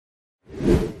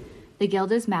The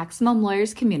Guild is Maximum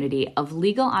Lawyers' community of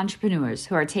legal entrepreneurs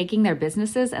who are taking their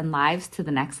businesses and lives to the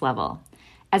next level.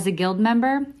 As a Guild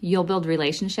member, you'll build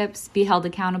relationships, be held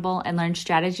accountable, and learn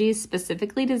strategies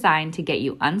specifically designed to get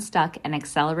you unstuck and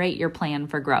accelerate your plan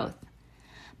for growth.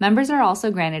 Members are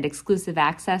also granted exclusive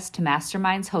access to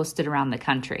masterminds hosted around the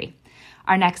country.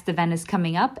 Our next event is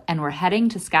coming up, and we're heading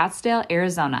to Scottsdale,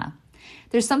 Arizona.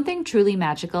 There's something truly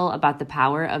magical about the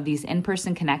power of these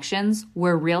in-person connections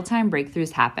where real-time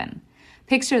breakthroughs happen.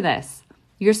 Picture this.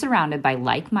 You're surrounded by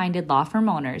like-minded law firm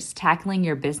owners tackling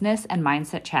your business and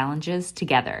mindset challenges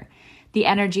together. The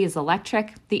energy is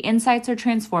electric, the insights are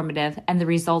transformative, and the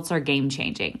results are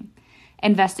game-changing.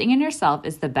 Investing in yourself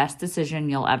is the best decision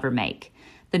you'll ever make.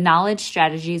 The knowledge,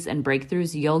 strategies, and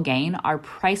breakthroughs you'll gain are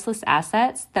priceless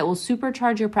assets that will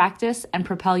supercharge your practice and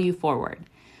propel you forward.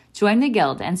 Join the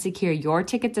Guild and secure your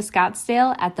ticket to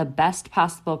Scottsdale at the best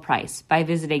possible price by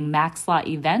visiting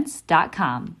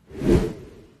maxlawevents.com.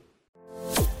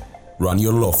 Run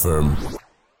your law firm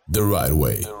the right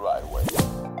way.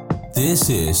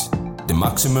 This is the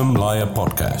Maximum Lawyer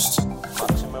Podcast.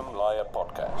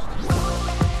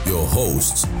 Your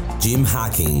hosts, Jim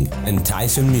Hacking and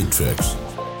Tyson Mutrux.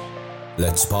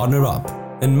 Let's partner up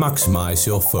and maximize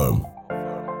your firm.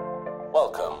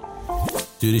 Welcome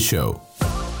to the show.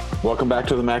 Welcome back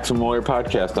to the Maximum Lawyer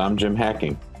Podcast. I'm Jim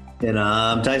Hacking. And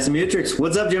I'm Tyson Mutrux.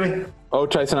 What's up, Jimmy? Oh,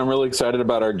 Tyson, I'm really excited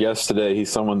about our guest today. He's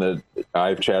someone that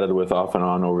I've chatted with off and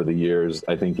on over the years.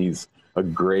 I think he's a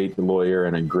great lawyer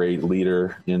and a great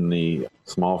leader in the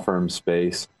small firm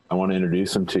space. I want to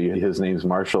introduce him to you. His name's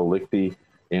Marshall Lichty,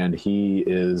 and he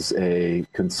is a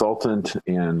consultant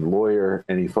and lawyer,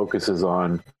 and he focuses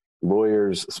on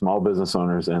lawyers, small business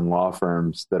owners, and law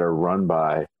firms that are run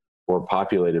by or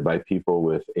populated by people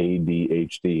with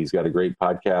ADHD. He's got a great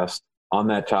podcast on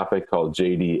that topic called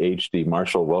JDHD.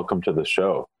 Marshall, welcome to the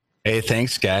show. Hey,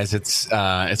 thanks, guys. It's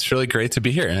really great to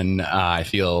be here, and I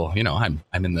feel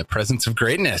I'm in the presence of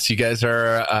greatness. You guys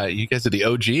are the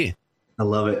OG. I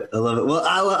love it.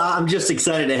 Well, I'm just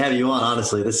excited to have you on.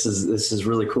 Honestly, this is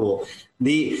really cool.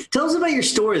 Tell us about your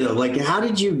story though. Like, how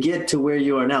did you get to where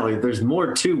you are now? Like, there's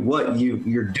more to what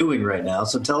you're doing right now.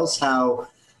 So tell us how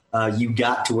you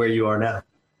got to where you are now.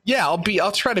 Yeah,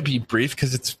 I'll try to be brief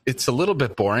because it's a little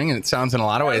bit boring and it sounds in a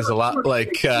lot of ways a lot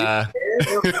like. Tell us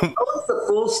the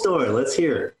full story. Let's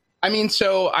hear it. I mean,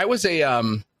 so I was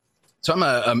I'm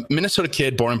a Minnesota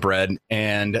kid, born and bred,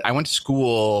 and I went to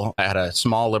school at a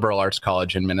small liberal arts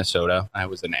college in Minnesota. I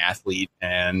was an athlete,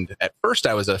 and at first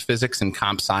I was a physics and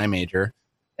comp sci major.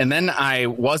 And then I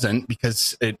wasn't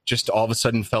because it just all of a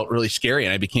sudden felt really scary.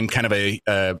 And I became kind of a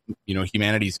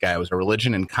humanities guy. I was a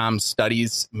religion and comm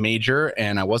studies major,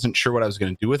 and I wasn't sure what I was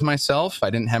going to do with myself.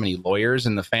 I didn't have any lawyers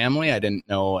in the family. I didn't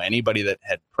know anybody that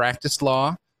had practiced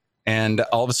law. And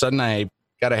all of a sudden I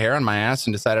got a hair on my ass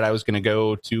and decided I was going to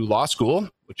go to law school,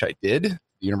 which I did, the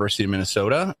University of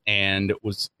Minnesota, and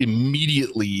was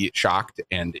immediately shocked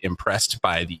and impressed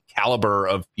by the caliber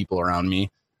of people around me.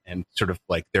 And sort of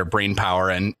like their brain power,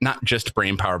 and not just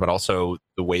brain power, but also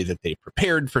the way that they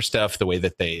prepared for stuff, the way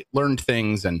that they learned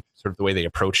things, and sort of the way they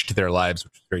approached their lives,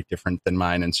 which was very different than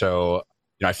mine. And so,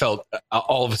 I felt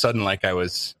all of a sudden like I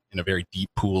was in a very deep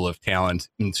pool of talent.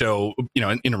 And so,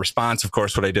 in a response, of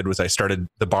course, what I did was I started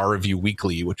the Bar Review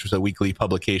Weekly, which was a weekly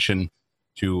publication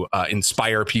to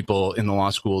inspire people in the law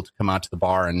school to come out to the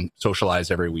bar and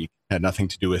socialize every week. It had nothing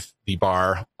to do with the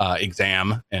bar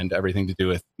exam and everything to do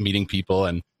with meeting people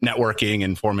and networking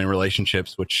and forming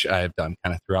relationships, which I've done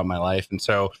kind of throughout my life. And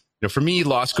so, for me,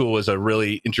 law school was a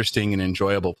really interesting and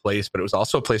enjoyable place, but it was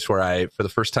also a place where I, for the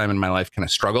first time in my life, kind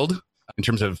of struggled in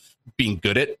terms of being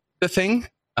good at the thing.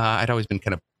 I'd always been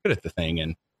kind of good at the thing.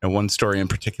 And one story in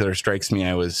particular strikes me.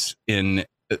 I was in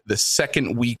the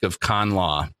second week of con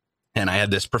law, and I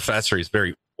had this professor. He's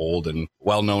very old and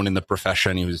well known in the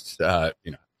profession. He was,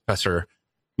 Professor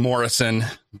Morrison.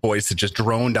 Voice that just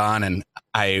droned on, and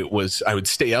I would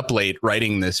stay up late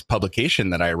writing this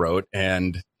publication that I wrote,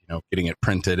 and getting it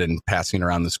printed and passing it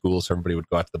around the school so everybody would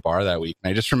go out to the bar that week.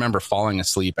 And I just remember falling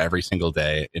asleep every single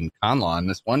day in con law. And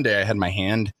this one day, I had my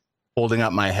hand holding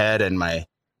up my head, and I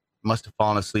must have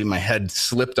fallen asleep. My head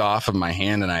slipped off of my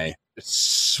hand, and I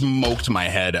smoked my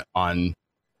head on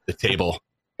the table.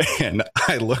 And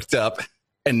I looked up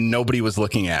and nobody was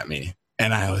looking at me.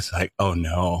 And I was like, oh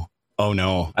no,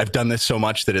 I've done this so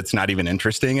much that it's not even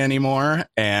interesting anymore.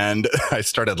 And I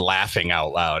started laughing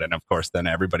out loud. And of course, then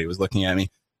everybody was looking at me.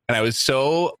 And I was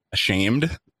so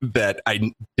ashamed that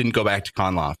I didn't go back to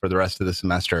con law for the rest of the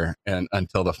semester and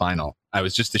until the final. I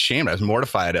was just ashamed. I was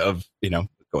mortified of,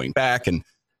 going back. And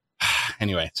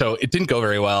anyway, so it didn't go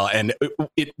very well. And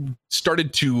it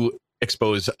started to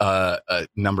expose a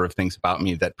number of things about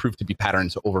me that proved to be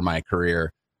patterns over my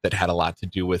career that had a lot to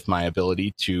do with my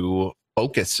ability to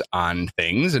focus on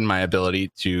things and my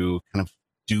ability to kind of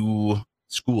do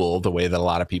school the way that a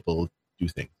lot of people do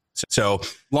things. So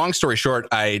long story short,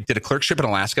 I did a clerkship in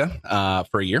Alaska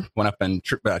for a year, went up and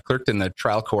clerked in the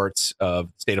trial courts of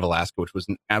the state of Alaska, which was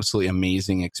an absolutely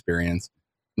amazing experience.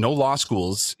 No law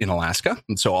schools in Alaska.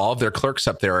 And so all of their clerks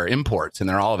up there are imports, and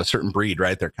they're all of a certain breed,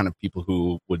 right? They're kind of people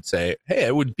who would say, hey,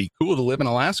 it would be cool to live in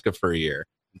Alaska for a year.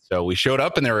 And so we showed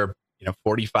up and there were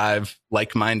 45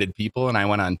 like-minded people. And I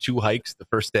went on 2 hikes the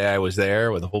first day I was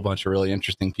there with a whole bunch of really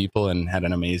interesting people and had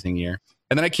an amazing year.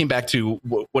 And then I came back to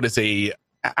what is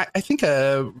I think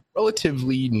a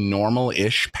relatively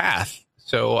normal-ish path.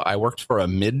 So I worked for a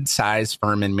mid-sized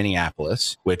firm in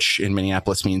Minneapolis, which in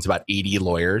Minneapolis means about 80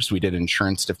 lawyers. We did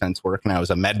insurance defense work, and I was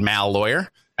a med-mal lawyer.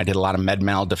 I did a lot of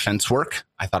med-mal defense work.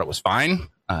 I thought it was fine.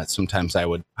 Sometimes I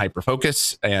would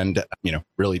hyper-focus and,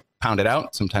 really pound it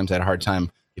out. Sometimes I had a hard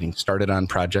time getting started on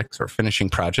projects or finishing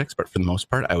projects. But for the most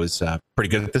part, I was pretty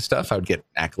good at this stuff. I would get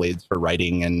accolades for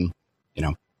writing and,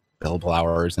 billable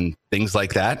hours and things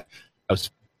like that. I was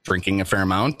drinking a fair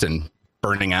amount and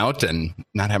burning out and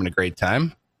not having a great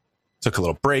time. Took a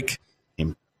little break,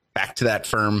 came back to that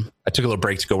firm. I took a little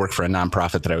break to go work for a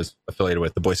nonprofit that I was affiliated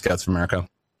with, the Boy Scouts of America.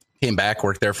 Came back,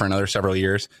 worked there for another several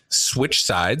years, switched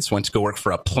sides, went to go work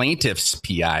for a plaintiff's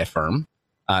PI firm,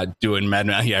 doing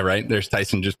med-mal. Yeah, right. There's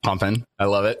Tyson just pumping. I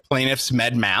love it. Plaintiff's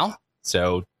med-mal.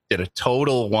 So did a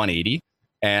total 180.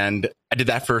 And I did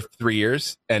that for 3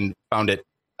 years and found it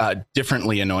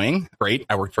differently annoying. Great.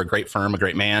 I worked for a great firm, a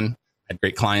great man, had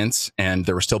great clients, and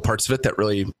there were still parts of it that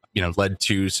really, led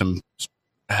to some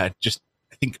just,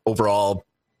 I think, overall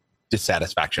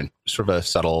dissatisfaction, sort of a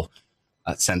subtle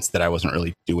sense that I wasn't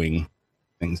really doing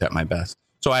things at my best.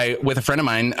 So I, with a friend of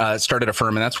mine, started a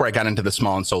firm, and that's where I got into the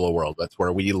small and solo world. That's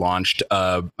where we launched,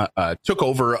 took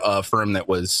over a firm that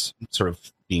was sort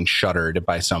of being shuttered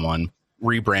by someone,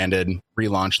 rebranded,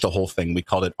 relaunched the whole thing. We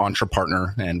called it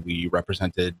Entrepreneur, and we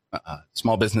represented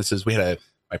small businesses.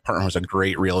 My partner was a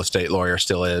great real estate lawyer,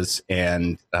 still is,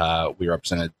 and we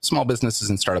represented small businesses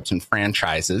and startups and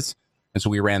franchises. And so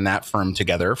we ran that firm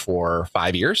together for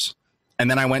 5 years. And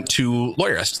then I went to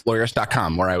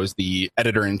Lawyerist.com, where I was the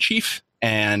editor-in-chief,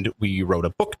 and we wrote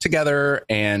a book together,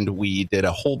 and we did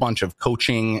a whole bunch of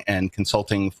coaching and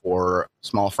consulting for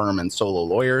small firm and solo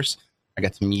lawyers. I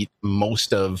got to meet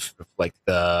most of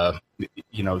the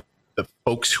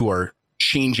folks who are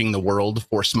changing the world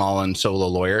for small and solo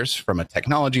lawyers from a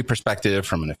technology perspective,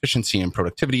 from an efficiency and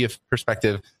productivity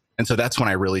perspective. And so that's when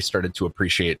I really started to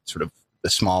appreciate sort of the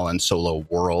small and solo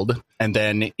world. And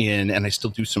then and I still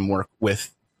do some work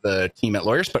with the team at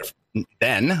Lawyers, but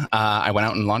then I went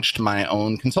out and launched my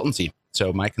own consultancy.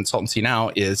 So my consultancy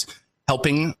now is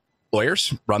helping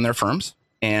lawyers run their firms.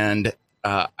 And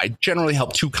I generally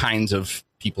help 2 kinds of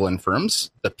people in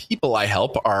firms. The people I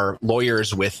help are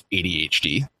lawyers with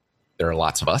ADHD. There are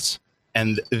lots of us.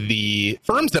 And the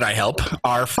firms that I help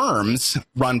are firms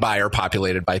run by or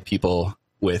populated by people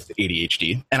with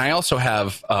ADHD. And I also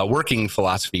have a working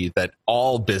philosophy that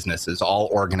all businesses, all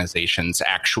organizations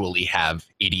actually have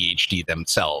ADHD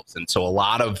themselves. And so a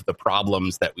lot of the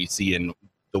problems that we see in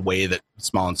the way that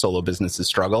small and solo businesses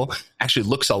struggle actually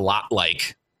looks a lot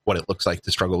like what it looks like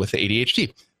to struggle with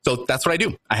ADHD. So that's what I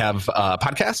do. I have a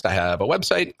podcast. I have a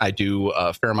website. I do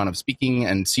a fair amount of speaking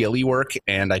and CLE work,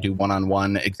 and I do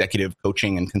one-on-one executive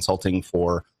coaching and consulting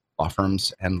for law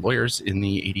firms and lawyers in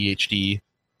the ADHD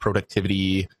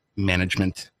productivity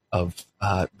management of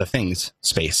the things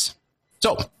space.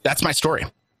 So that's my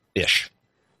story-ish.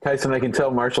 Tyson, I can tell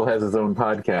Marshall has his own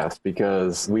podcast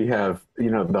because we have,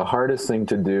 the hardest thing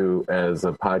to do as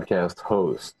a podcast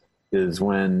host is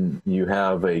when you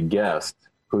have a guest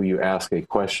who you ask a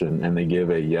question and they give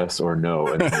a yes or no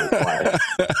and then reply.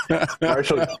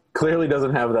 Marshall clearly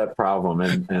doesn't have that problem,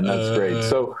 and that's great.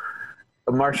 So,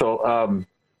 Marshall,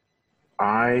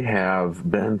 I have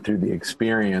been through the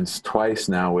experience twice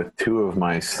now with 2 of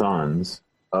my sons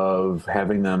of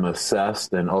having them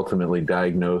assessed and ultimately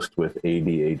diagnosed with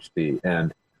ADHD.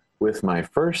 And with my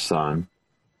first son,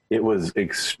 it was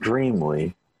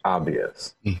extremely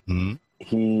obvious. Mm-hmm.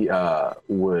 He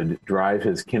would drive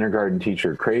his kindergarten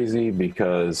teacher crazy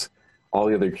because all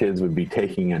the other kids would be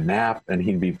taking a nap and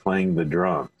he'd be playing the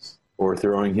drums or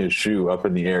throwing his shoe up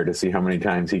in the air to see how many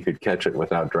times he could catch it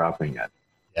without dropping it.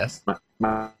 Yes.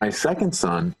 My second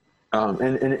son,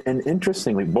 and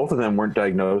interestingly, both of them weren't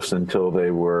diagnosed until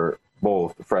they were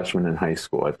both freshmen in high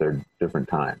school at their different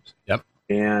times. Yep.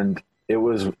 And it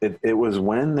was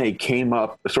when they came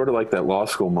up, sort of like that law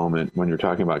school moment when you're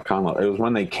talking about con law. It was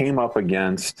when they came up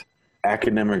against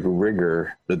academic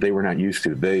rigor that they were not used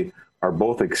to. They are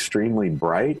both extremely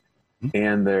bright,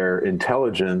 and their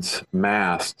intelligence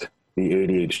masked the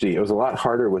ADHD. It was a lot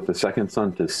harder with the second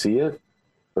son to see it.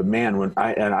 But man, when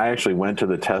I actually went to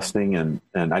the testing, and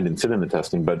I didn't sit in the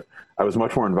testing, but I was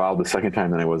much more involved the second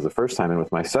time than I was the first time. And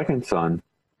with my second son,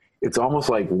 it's almost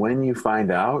like when you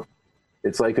find out,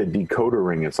 it's like a decoder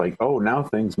ring. It's like, oh, now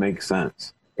things make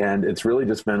sense. And it's really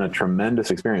just been a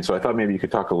tremendous experience. So I thought maybe you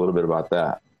could talk a little bit about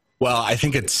that. Well, I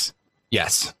think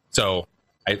yes. So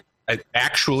I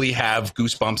actually have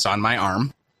goosebumps on my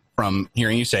arm from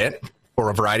hearing you say it for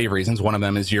a variety of reasons. One of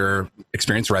them is your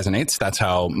experience resonates. That's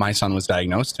how my son was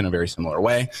diagnosed, in a very similar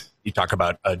way. You talk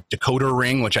about a decoder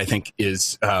ring, which I think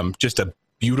is just a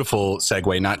beautiful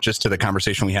segue, not just to the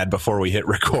conversation we had before we hit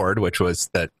record, which was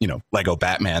that, Lego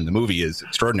Batman, the movie, is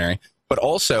extraordinary, but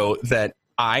also that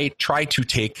I try to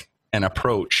take an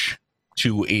approach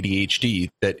to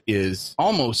ADHD that is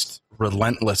almost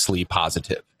relentlessly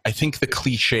positive. I think the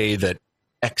cliche that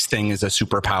X thing is a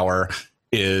superpower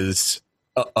is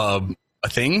a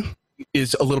thing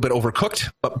is a little bit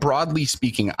overcooked, but broadly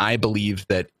speaking, I believe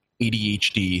that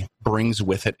ADHD brings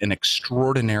with it an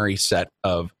extraordinary set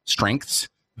of strengths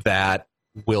that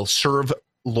will serve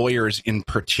lawyers in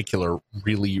particular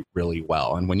really, really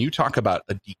well. And when you talk about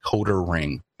a decoder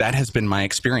ring, that has been my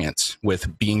experience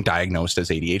with being diagnosed as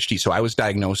ADHD. So I was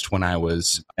diagnosed when I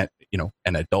was,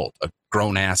 an adult, a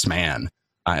grown-ass man.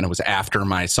 And it was after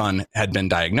my son had been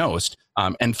diagnosed.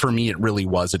 And for me, it really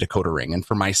was a decoder ring. And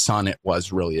for my son, it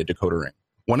was really a decoder ring.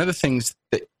 One of the things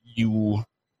that you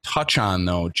touch on,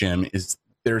 though, Jim, is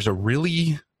there's a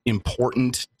really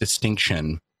important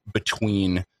distinction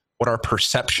between what our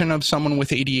perception of someone with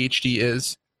ADHD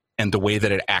is and the way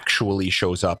that it actually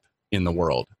shows up in the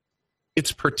world.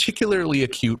 It's particularly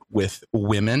acute with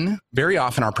women. Very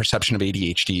often our perception of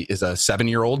ADHD is a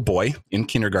 7-year-old boy in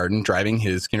kindergarten driving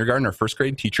his kindergarten or first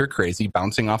grade teacher crazy,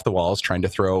 bouncing off the walls, trying to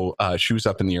throw shoes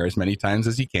up in the air as many times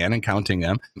as he can and counting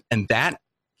them. And that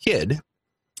kid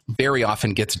very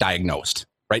often gets diagnosed,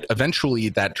 right? Eventually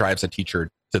that drives a teacher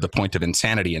to the point of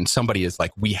insanity, and somebody is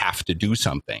like, we have to do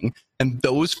something. And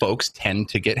those folks tend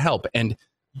to get help. And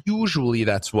usually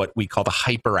that's what we call the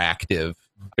hyperactive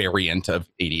variant of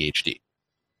ADHD.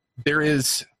 There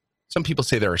is, some people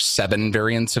say there are 7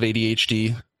 variants of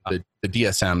ADHD. The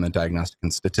DSM, the Diagnostic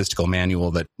and Statistical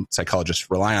Manual that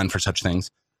psychologists rely on for such things,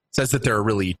 says that there are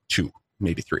really 2,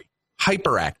 maybe 3.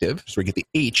 Hyperactive, so we get the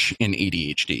H in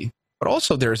ADHD, but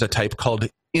also there's a type called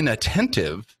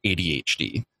inattentive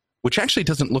ADHD, which actually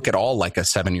doesn't look at all like a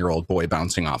 7-year-old boy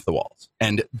bouncing off the walls.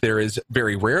 And there is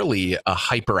very rarely a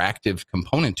hyperactive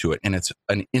component to it, and it's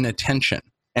an inattention.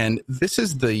 And this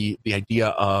is the idea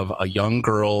of a young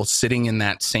girl sitting in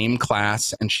that same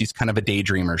class, and she's kind of a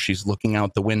daydreamer. She's looking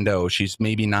out the window. She's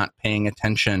maybe not paying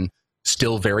attention,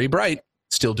 still very bright,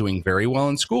 still doing very well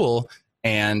in school,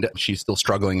 and she's still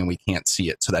struggling and we can't see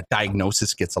it. So that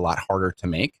diagnosis gets a lot harder to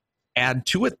make. Add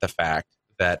to it the fact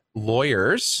that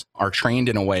lawyers are trained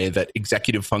in a way that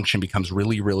executive function becomes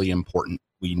really, really important.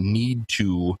 We need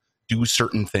to do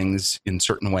certain things in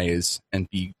certain ways and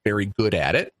be very good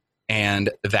at it. And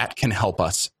that can help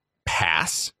us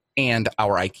pass, and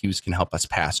our IQs can help us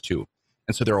pass too.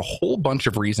 And so there are a whole bunch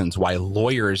of reasons why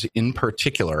lawyers in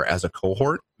particular as a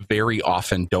cohort very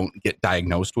often don't get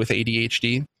diagnosed with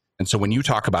ADHD. And so when you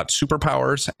talk about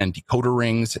superpowers and decoder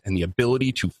rings and the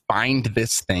ability to find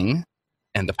this thing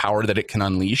and the power that it can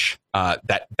unleash,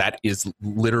 that is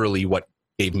literally what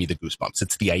gave me the goosebumps.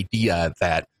 It's the idea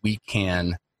that we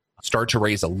can start to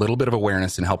raise a little bit of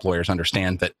awareness and help lawyers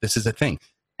understand that this is a thing.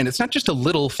 And it's not just a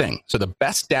little thing. So the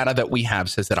best data that we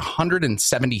have says that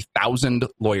 170,000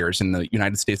 lawyers in the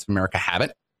United States of America have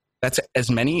it. That's as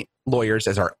many lawyers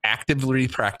as are actively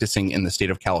practicing in the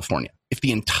state of California. If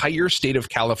the entire state of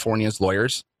California's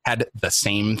lawyers had the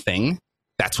same thing,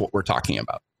 that's what we're talking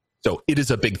about. So it is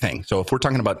a big thing. So if we're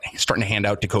talking about starting to hand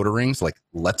out decoder rings, like,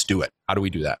 let's do it. How do we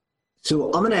do that?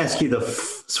 So I'm going to ask you the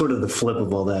sort of the flip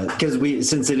of all that, because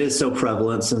since it is so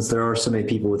prevalent, since there are so many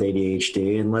people with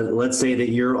ADHD, and let's say that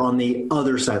you're on the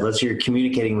other side. Let's say you're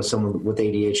communicating with someone with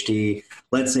ADHD.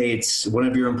 Let's say it's one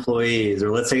of your employees, or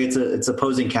let's say it's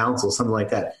opposing counsel, something like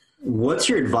that. What's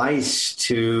your advice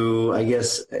to? I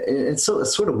guess it's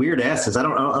sort of weird to ask this. I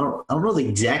don't know the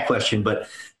exact question, but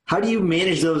how do you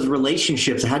manage those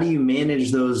relationships? How do you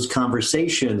manage those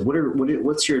conversations?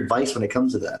 What's your advice when it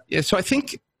comes to that? Yeah, so I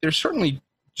think there's certainly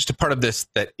just a part of this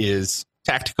that is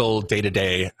tactical,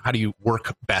 day-to-day. How do you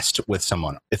work best with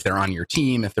someone? If they're on your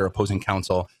team, if they're opposing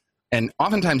counsel. And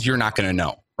oftentimes you're not going to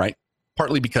know, right?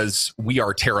 Partly because we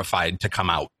are terrified to come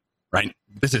out, right?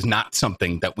 This is not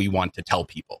something that we want to tell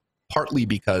people. Partly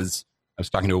because was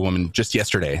talking to a woman just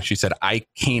yesterday. She said, I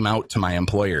came out to my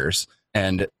employers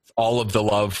and all of the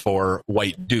love for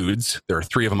white dudes, there are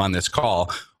 3 of them on this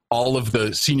call, all of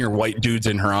the senior white dudes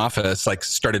in her office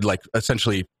started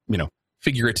essentially,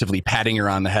 figuratively patting her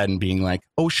on the head and being like,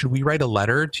 oh, should we write a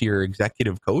letter to your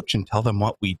executive coach and tell them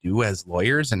what we do as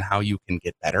lawyers and how you can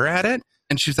get better at it?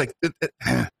 And she's like,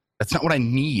 that's not what I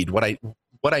need. What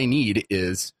I need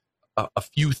is a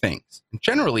few things. And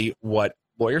generally, what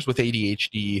lawyers with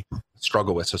ADHD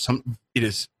struggle with, it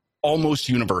is almost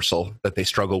universal that they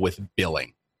struggle with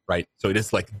billing, right? So it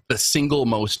is like the single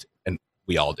most, and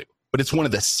we all do, but it's one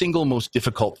of the single most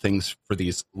difficult things for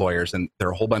these lawyers. And there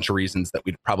are a whole bunch of reasons that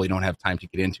we probably don't have time to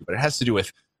get into, but it has to do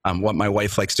with what my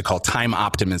wife likes to call time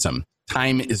optimism.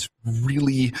 Time is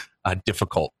really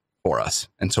difficult for us.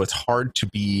 And so it's hard to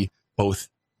be both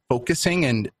focusing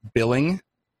and billing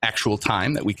actual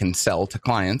time that we can sell to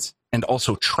clients and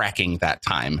also tracking that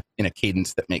time in a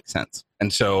cadence that makes sense.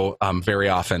 And so very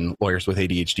often lawyers with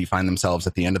ADHD find themselves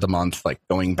at the end of the month,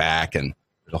 going back, and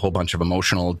there's a whole bunch of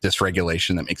emotional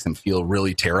dysregulation that makes them feel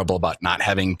really terrible about not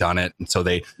having done it. And so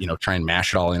they, try and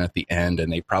mash it all in at the end,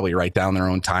 and they probably write down their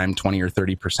own time, 20 or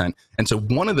 30%. And so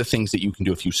one of the things that you can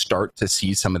do if you start to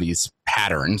see some of these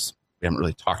patterns, we haven't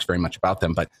really talked very much about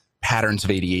them, but patterns of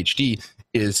ADHD,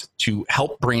 is to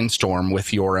help brainstorm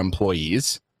with your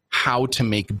employees how to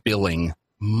make billing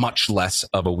much less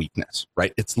of a weakness,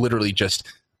 right? It's literally just,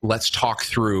 let's talk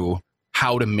through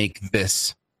how to make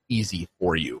this easy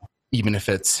for you, even if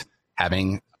it's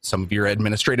having some of your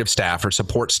administrative staff or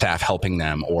support staff helping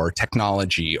them, or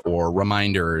technology or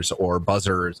reminders or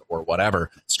buzzers or whatever,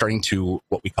 starting to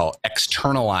what we call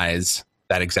externalize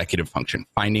that executive function,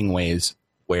 finding ways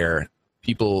where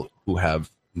people who have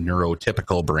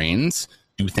neurotypical brains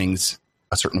do things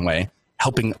a certain way,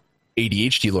 helping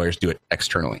ADHD lawyers do it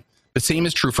externally. The same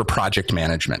is true for project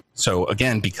management. So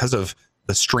again, because of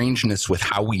the strangeness with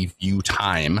how we view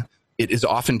time, it is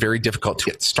often very difficult to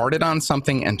get started on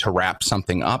something and to wrap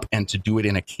something up and to do it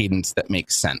in a cadence that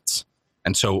makes sense.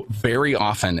 And so very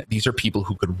often, these are people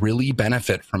who could really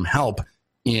benefit from help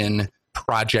in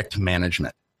project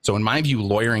management. So in my view,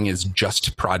 lawyering is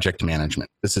just project management.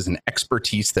 This is an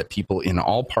expertise that people in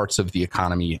all parts of the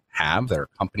economy have. There are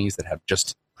companies that have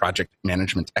just project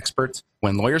management experts.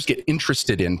 When lawyers get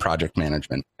interested in project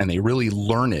management and they really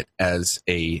learn it as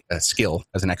a skill,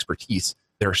 as an expertise,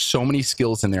 there are so many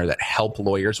skills in there that help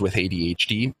lawyers with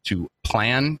ADHD to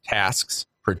plan tasks,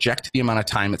 project the amount of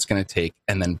time it's going to take,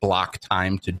 and then block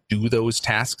time to do those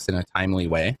tasks in a timely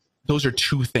way. Those are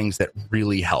 2 things that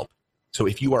really help. So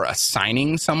if you are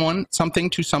assigning something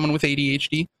to someone with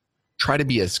ADHD, try to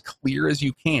be as clear as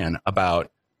you can about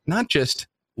not just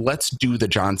let's do the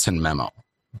Johnson memo,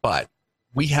 but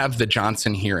we have the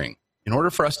Johnson hearing. In order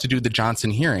for us to do the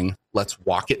Johnson hearing, let's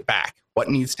walk it back. What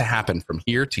needs to happen from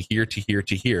here to here to here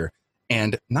to here?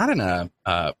 And not in a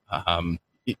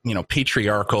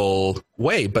patriarchal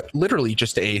way, but literally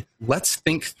just let's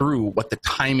think through what the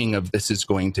timing of this is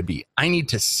going to be. I need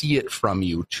to see it from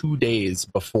you 2 days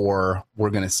before we're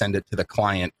going to send it to the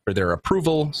client for their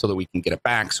approval so that we can get it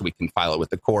back, so we can file it with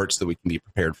the court, so that we can be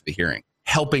prepared for the hearing.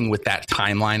 Helping with that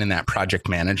timeline and that project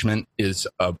management is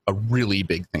a really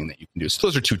big thing that you can do. So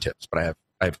those are 2 tips, but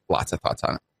I have lots of thoughts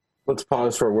on it. Let's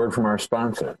pause for a word from our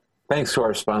sponsor. Thanks to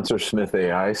our sponsor, Smith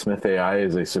AI. Smith AI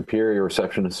is a superior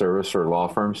receptionist service for law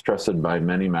firms trusted by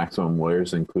many maximum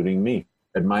lawyers, including me.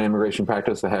 At my immigration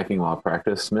practice, the hacking law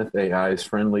practice, Smith AI's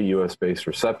friendly U.S.-based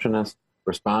receptionists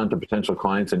respond to potential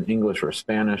clients in English or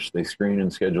Spanish. They screen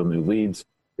and schedule new leads.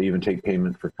 They even take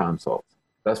payment for consults.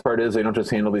 Best part is they don't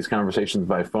just handle these conversations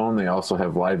by phone. They also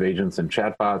have live agents and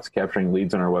chatbots capturing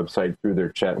leads on our website through their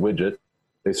chat widget.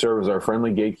 They serve as our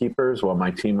friendly gatekeepers while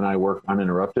my team and I work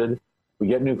uninterrupted. We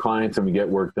get new clients and we get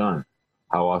work done.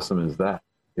 How awesome is that?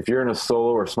 If you're in a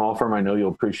solo or small firm, I know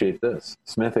you'll appreciate this.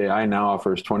 Smith AI now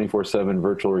offers 24/7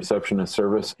 virtual receptionist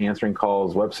service, answering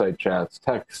calls, website chats,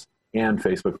 texts, and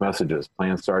Facebook messages.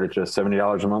 Plans start at just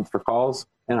 $70 a month for calls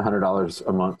and $100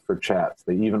 a month for chats.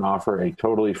 They even offer a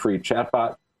totally free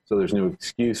chatbot, so there's no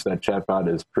excuse. That chatbot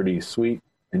is pretty sweet,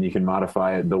 and you can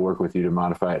modify it. They'll work with you to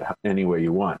modify it any way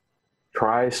you want.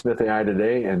 Try Smith AI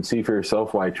today and see for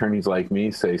yourself why attorneys like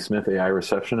me say Smith AI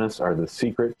receptionists are the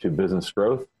secret to business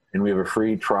growth. And we have a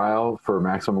free trial for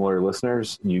Maximum Lawyer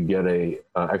listeners. You get a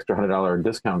extra $100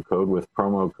 discount code with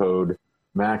promo code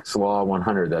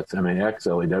MAXLAW100. That's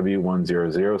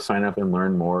MAXLEW100. Sign up and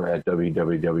learn more at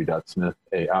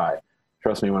www.smithai.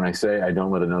 Trust me when I say I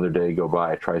don't let another day go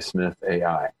by. Try Smith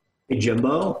AI. Hey,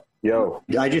 Jimbo. Yo.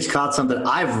 I just caught something.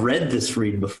 I've read this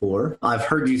read before. I've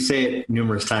heard you say it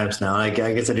numerous times now. I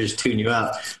guess I just tune you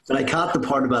out. But I caught the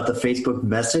part about the Facebook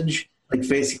message. Like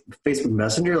Facebook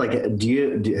Messenger? Like, have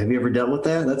you ever dealt with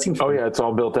that? That seems. Oh yeah, it's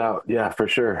all built out. Yeah, for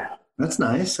sure. That's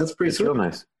nice. That's pretty sweet. Real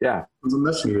nice. Yeah. It's a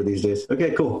Messenger these days.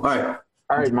 Okay, cool.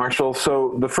 All right, Marshall.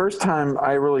 So the first time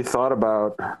I really thought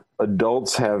about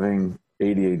adults having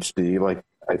ADHD, like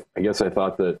I guess I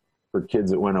thought that for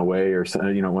kids it went away, or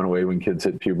went away when kids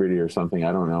hit puberty or something.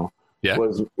 I don't know. Yeah.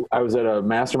 I was at a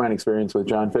mastermind experience with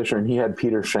John Fisher, and he had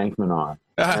Peter Shankman on.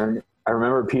 And I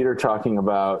remember Peter talking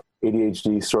about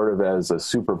ADHD sort of as a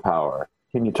superpower.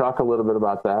 Can you talk a little bit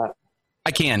about that?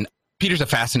 I can. Peter's a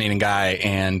fascinating guy,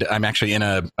 and I'm actually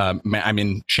I'm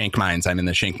in Shank Minds. I'm in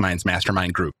the Shank Minds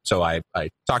mastermind group. So I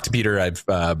talked to Peter. I've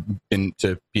been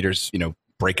to Peter's,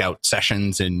 breakout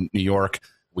sessions in New York.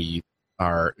 We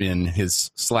are in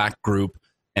his Slack group,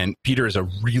 and Peter is a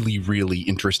really, really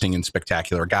interesting and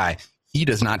spectacular guy. He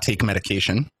does not take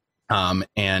medication.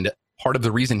 And part of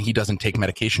the reason he doesn't take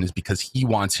medication is because he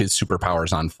wants his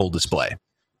superpowers on full display.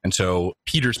 And so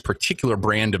Peter's particular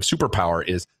brand of superpower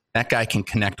is that guy can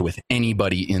connect with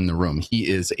anybody in the room. He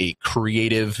is a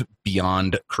creative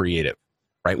beyond creative,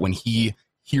 right? When he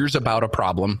hears about a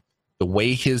problem, the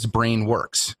way his brain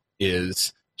works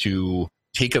is to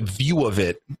take a view of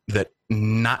it that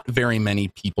not very many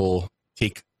people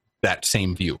take that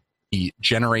same view. He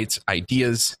generates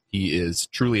ideas. He is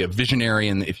truly a visionary.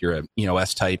 And if you're a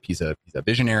EOS type, he's a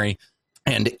visionary.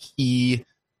 And he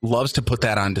loves to put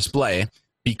that on display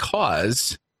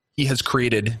because he has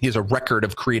a record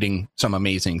of creating some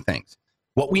amazing things.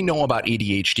 What we know about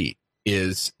ADHD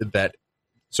is that,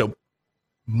 so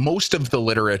most of the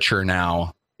literature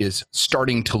now is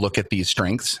starting to look at these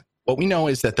strengths. What we know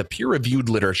is that the peer-reviewed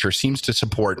literature seems to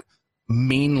support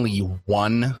mainly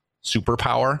one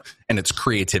superpower, and it's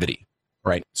creativity,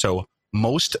 right? So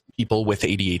most people with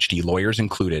ADHD, lawyers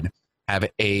included, have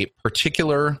a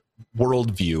particular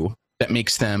worldview that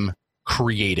makes them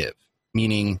creative,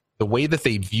 meaning the way that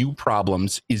they view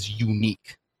problems is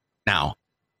unique. Now,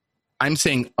 I'm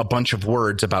saying a bunch of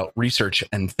words about research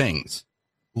and things.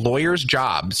 Lawyers'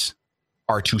 jobs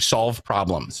are to solve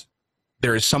problems.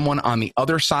 There is someone on the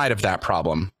other side of that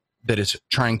problem that is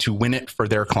trying to win it for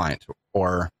their client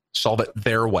or solve it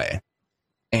their way.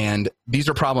 And these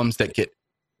are problems that get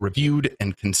reviewed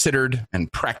and considered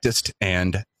and practiced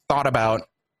and thought about.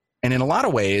 And in a lot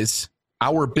of ways,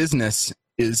 our business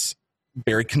is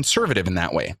very conservative in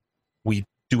that way. We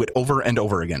do it over and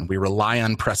over again. We rely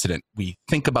on precedent. We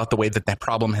think about the way that that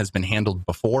problem has been handled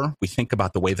before. We think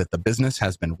about the way that the business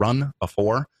has been run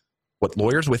before. What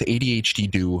lawyers with ADHD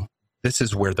do, this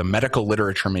is where the medical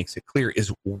literature makes it clear,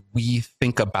 is we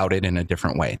think about it in a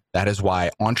different way. That is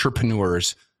why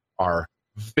entrepreneurs are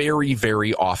very,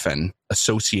 very often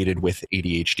associated with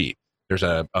ADHD. There's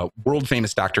a world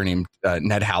famous doctor named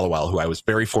Ned Hallowell, who I was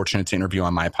very fortunate to interview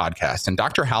on my podcast. And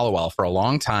Dr. Hallowell, for a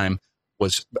long time,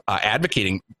 was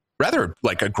advocating rather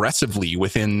like aggressively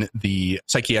within the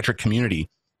psychiatric community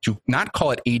to not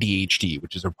call it ADHD,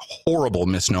 which is a horrible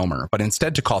misnomer, but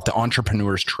instead to call it the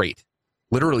entrepreneur's trait.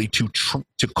 Literally to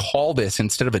call this,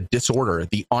 instead of a disorder,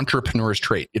 the entrepreneur's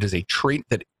trait. It is a trait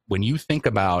that when you think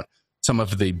about some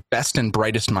of the best and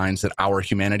brightest minds that our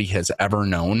humanity has ever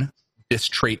known, this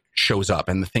trait shows up,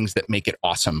 and the things that make it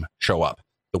awesome show up.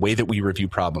 The way that we review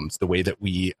problems, the way that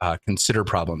we consider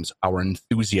problems, our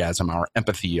enthusiasm, our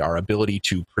empathy, our ability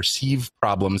to perceive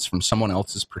problems from someone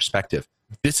else's perspective.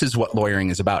 This is what lawyering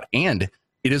is about. And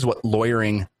it is what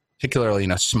lawyering, particularly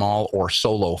in a small or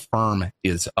solo firm,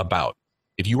 is about.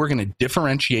 If you are going to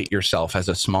differentiate yourself as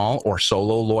a small or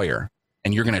solo lawyer,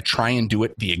 and you're going to try and do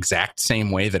it the exact same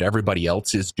way that everybody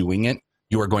else is doing it,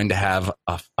 you are going to have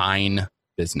a fine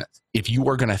business. If you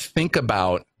are going to think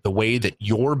about the way that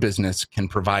your business can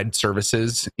provide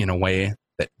services in a way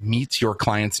that meets your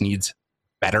clients' needs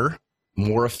better,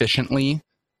 more efficiently,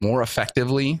 more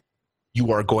effectively,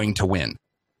 you are going to win.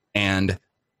 And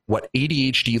what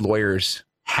ADHD lawyers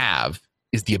have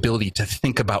is the ability to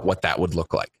think about what that would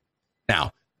look like.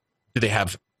 Now, do they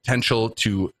have potential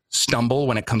to stumble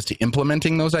when it comes to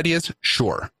implementing those ideas?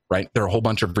 Sure, right? There are a whole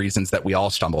bunch of reasons that we all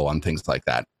stumble on things like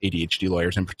that. ADHD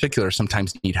lawyers in particular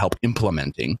sometimes need help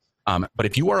implementing. But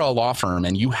if you are a law firm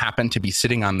and you happen to be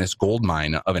sitting on this gold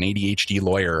mine of an ADHD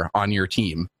lawyer on your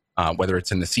team, whether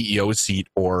it's in the CEO's seat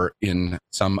or in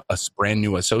a brand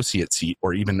new associate seat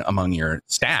or even among your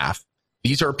staff,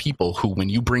 these are people who, when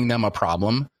you bring them a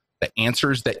problem, the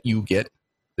answers that you get,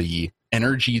 the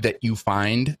energy that you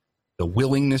find, the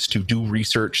willingness to do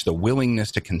research, the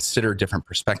willingness to consider different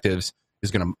perspectives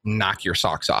is going to knock your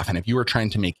socks off. And if you are trying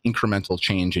to make incremental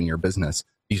change in your business,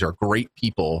 these are great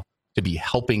people to be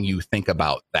helping you think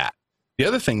about that. The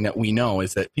other thing that we know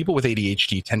is that people with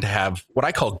ADHD tend to have what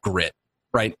I call grit,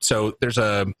 right? So there's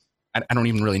a I don't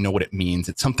even really know what it means.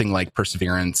 It's something like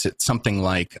perseverance. It's something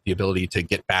like the ability to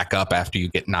get back up after you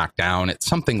get knocked down. It's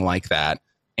something like that.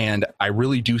 And I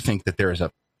really do think that there is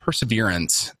a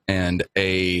perseverance and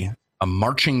a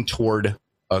marching toward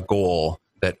a goal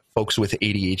that folks with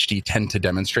ADHD tend to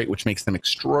demonstrate, which makes them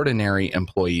extraordinary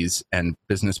employees and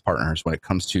business partners when it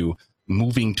comes to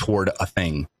moving toward a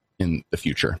thing in the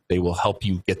future. They will help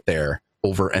you get there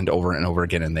over and over and over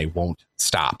again, and they won't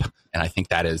stop. And I think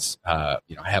that is, I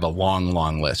have a long,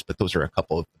 long list, but those are a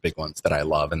couple of the big ones that I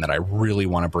love and that I really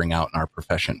want to bring out in our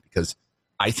profession, because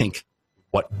I think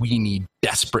what we need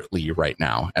desperately right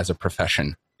now as a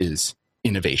profession is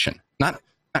innovation, not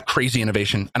crazy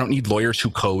innovation. I don't need lawyers who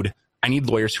code. I need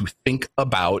lawyers who think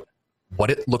about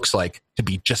what it looks like to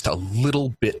be just a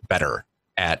little bit better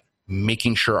at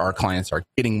making sure our clients are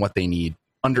getting what they need,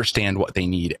 understand what they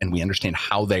need, and we understand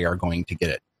how they are going to get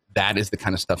it. That is the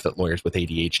kind of stuff that lawyers with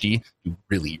ADHD do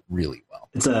really, really well.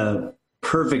 It's a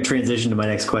perfect transition to my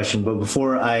next question. But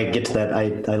before I get to that,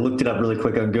 I looked it up really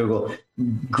quick on Google.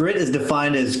 Grit is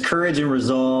defined as courage and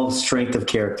resolve, strength of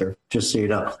character, just so you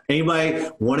know. Anybody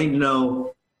wanting to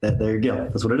know that, there you go.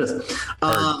 That's what it is.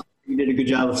 You did a good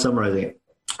job of summarizing it.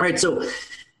 All right. So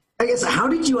I guess, how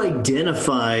did you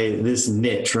identify this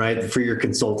niche, right, for your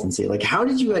consultancy? Like, how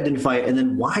did you identify it? And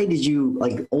then why did you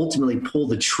ultimately pull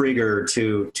the trigger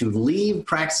to leave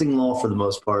practicing law for the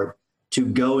most part to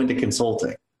go into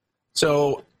consulting?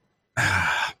 So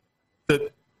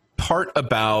the part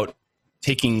about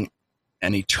taking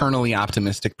an eternally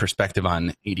optimistic perspective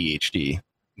on ADHD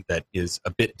that is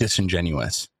a bit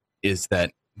disingenuous is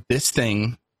that this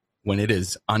thing, when it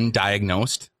is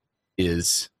undiagnosed,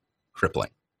 is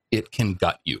crippling. It can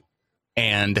gut you.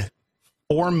 And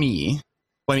for me,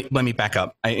 let me back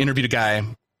up. I interviewed a guy,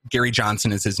 Gary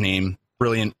Johnson is his name,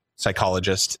 brilliant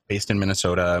psychologist based in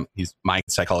Minnesota. He's my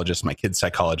psychologist, my kid's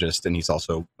psychologist, and he's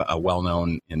also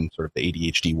well-known in sort of the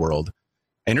ADHD world.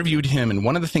 I interviewed him, and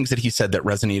one of the things that he said that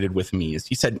resonated with me is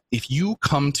he said, if you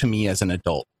come to me as an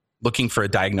adult looking for a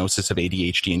diagnosis of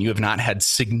ADHD and you have not had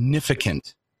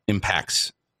significant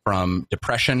impacts from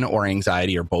depression or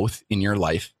anxiety or both in your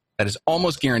life, that is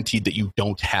almost guaranteed that you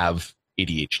don't have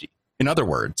ADHD. In other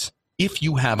words, if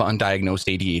you have undiagnosed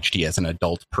ADHD as an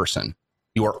adult person,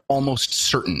 you are almost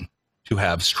certain to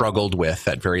have struggled with,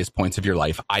 at various points of your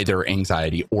life, either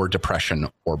anxiety or depression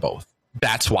or both.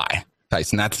 That's why,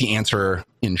 Tyson. That's the answer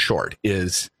in short,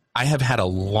 is I have had a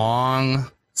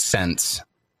long sense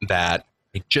that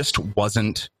it just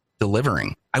wasn't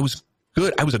delivering. I was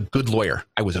good. I was a good lawyer.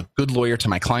 I was a good lawyer to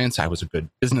my clients. I was a good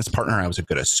business partner. I was a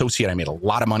good associate. I made a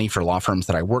lot of money for law firms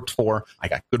that I worked for. I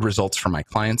got good results for my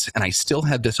clients. And I still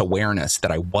had this awareness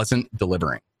that I wasn't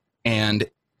delivering. And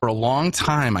for a long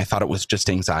time, I thought it was just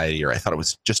anxiety, or I thought it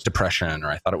was just depression, or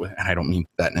I thought it was, and I don't mean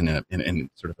that in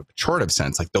sort of a pejorative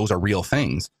sense, like those are real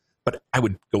things, but I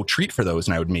would go treat for those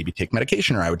and I would maybe take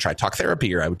medication, or I would try talk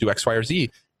therapy, or I would do X, Y, or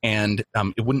Z, and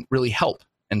it wouldn't really help.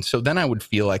 And so then I would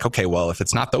feel like, okay, well, if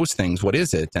it's not those things, what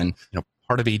is it? And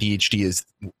part of ADHD is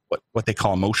what they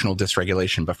call emotional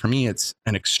dysregulation. But for me, it's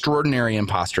an extraordinary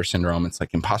imposter syndrome. It's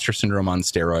like imposter syndrome on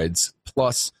steroids,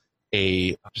 plus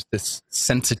just this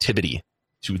sensitivity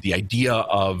to the idea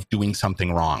of doing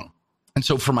something wrong. And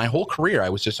so for my whole career, I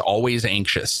was just always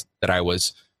anxious that I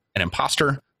was an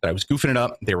imposter, that I was goofing it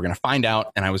up, they were going to find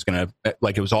out, and I was going to,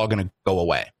 it was all going to go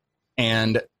away.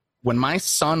 And when my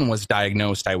son was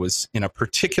diagnosed, I was in a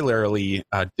particularly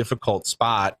difficult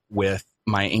spot with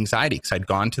my anxiety, because I'd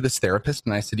gone to this therapist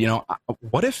and I said,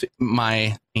 what if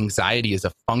my anxiety is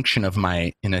a function of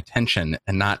my inattention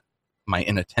and not my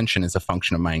inattention is a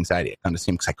function of my anxiety? It kind of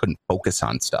seemed, because I couldn't focus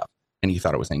on stuff. And he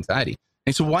thought it was anxiety. And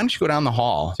he said, why don't you go down the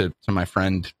hall to my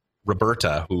friend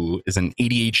Roberta, who is an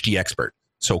ADHD expert,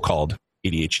 so-called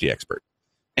ADHD expert.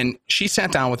 And she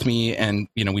sat down with me and,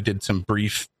 we did some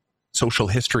brief social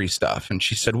history stuff. And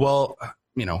she said, well,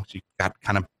 she got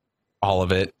kind of all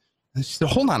of it. And she said,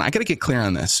 hold on, I got to get clear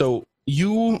on this. So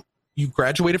you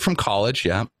graduated from college.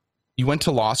 Yeah. You went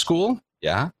to law school.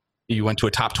 Yeah. You went to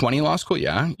a top 20 law school.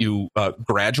 Yeah. You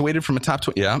graduated from a top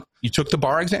 20. Yeah. You took the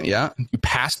bar exam. Yeah. You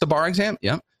passed the bar exam.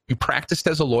 Yeah. You practiced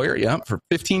as a lawyer. Yeah. For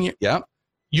 15 years. Yeah.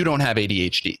 You don't have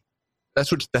ADHD. That's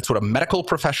what a medical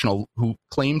professional who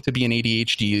claimed to be an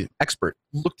ADHD expert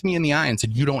looked me in the eye and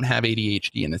said, you don't have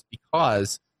ADHD. And it's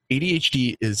because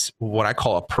ADHD is what I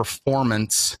call a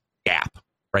performance gap,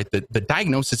 right? The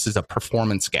diagnosis is a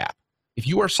performance gap. If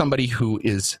you are somebody who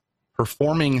is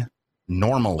performing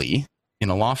normally in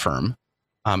a law firm,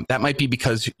 that might be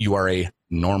because you are a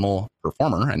normal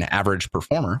performer, an average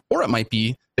performer, or it might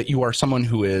be that you are someone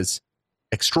who is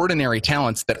extraordinary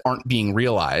talents that aren't being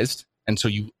realized. And so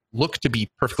you look to be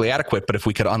perfectly adequate, but if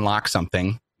we could unlock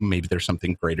something, maybe there's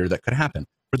something greater that could happen.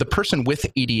 For the person with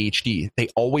ADHD, they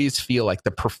always feel like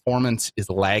the performance is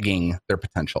lagging their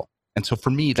potential. And so for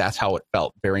me, that's how it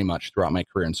felt very much throughout my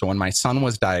career. And so when my son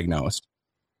was diagnosed,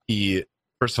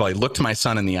 first of all, he looked my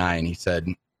son in the eye and he said,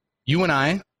 "You and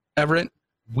I, Everett,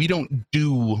 we don't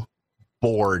do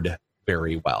bored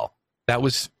very well." That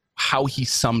was how he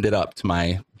summed it up to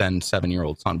my then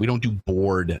 7-year-old son. "We don't do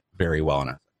bored very well." And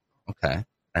I said, okay.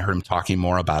 I heard him talking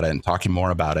more about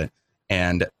it.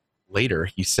 And later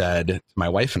he said to my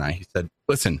wife and I, he said,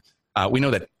 "Listen, we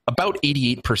know that about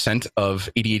 88% of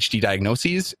ADHD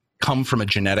diagnoses come from a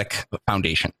genetic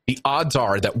foundation. The odds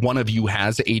are that one of you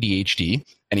has ADHD."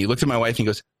 And he looked at my wife and he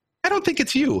goes, "I don't think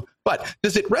it's you, but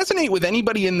does it resonate with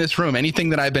anybody in this room?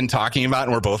 Anything that I've been talking about?"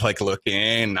 And we're both like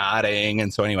looking, nodding.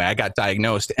 And so anyway, I got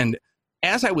diagnosed. And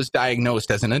as I was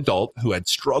diagnosed as an adult who had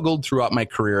struggled throughout my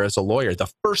career as a lawyer,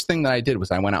 the first thing that I did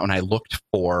was I went out and I looked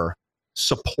for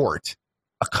support,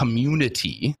 a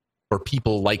community for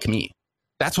people like me.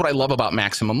 That's what I love about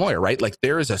Maximum Lawyer, right? Like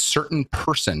there is a certain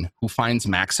person who finds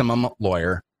Maximum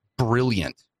Lawyer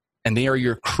brilliant and they are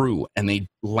your crew and they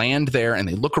land there and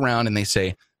they look around and they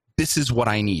say, "This is what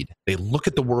I need." They look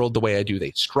at the world the way I do.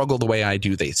 They struggle the way I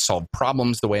do. They solve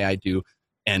problems the way I do.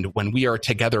 And when we are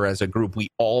together as a group,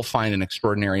 we all find an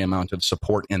extraordinary amount of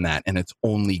support in that. And it's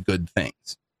only good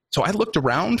things. So I looked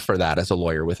around for that as a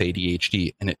lawyer with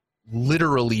ADHD and it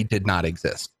literally did not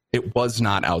exist. It was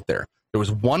not out there. There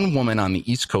was one woman on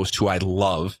the East Coast who I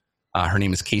love. Her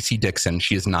name is Casey Dixon.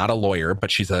 She is not a lawyer,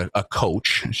 but she's a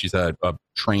coach. She's a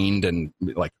trained and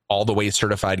like all the way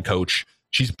certified coach.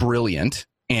 She's brilliant.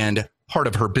 And part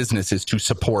of her business is to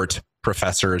support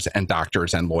professors and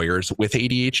doctors and lawyers with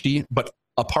ADHD. But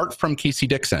apart from Casey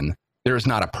Dixon, there is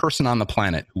not a person on the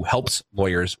planet who helps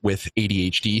lawyers with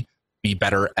ADHD be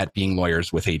better at being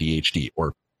lawyers with ADHD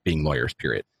or being lawyers,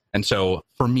 period. And so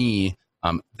for me,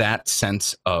 that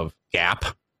sense of gap,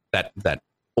 that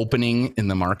opening in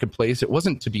the marketplace, it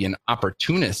wasn't to be an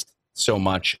opportunist so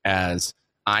much as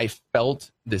I felt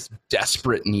this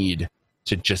desperate need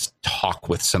to just talk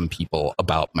with some people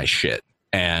about my shit.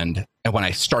 And when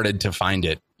I started to find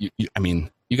it,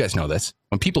 you guys know this.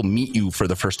 When people meet you for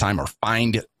the first time or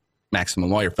find Maximum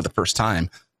Lawyer for the first time,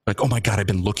 like, "Oh my God, I've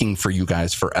been looking for you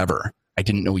guys forever. I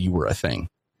didn't know you were a thing."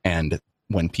 And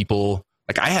when people,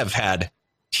 like I have had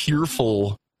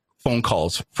tearful phone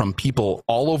calls from people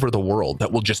all over the world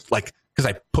that will just like, because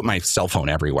I put my cell phone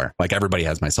everywhere. Like everybody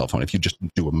has my cell phone. If you just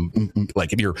do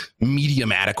if you're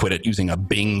medium adequate at using a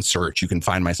Bing search, you can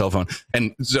find my cell phone.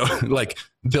 And so like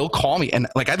they'll call me. And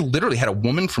like I literally had a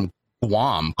woman from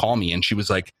Guam call me and she was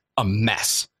like a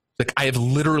mess. Like I have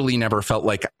literally never felt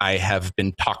like I have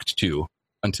been talked to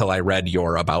until I read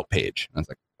your about page. I was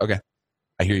like, okay,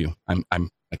 I hear you. I'm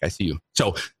like, I see you.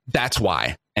 So that's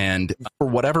why. And for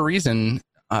whatever reason,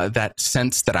 that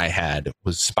sense that I had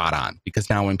was spot on, because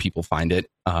now when people find it,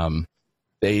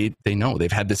 they know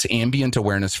they've had this ambient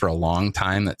awareness for a long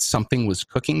time that something was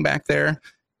cooking back there.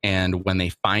 And when they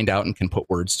find out and can put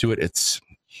words to it, it's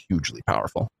hugely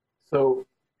powerful. So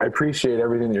I appreciate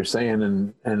everything you're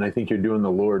saying. And I think you're doing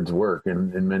the Lord's work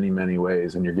in many, many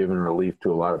ways. And you're giving relief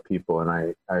to a lot of people.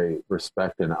 And I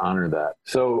respect and honor that.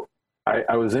 So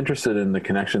I was interested in the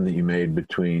connection that you made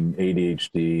between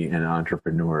ADHD and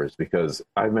entrepreneurs, because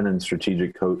I've been in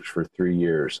strategic coach for 3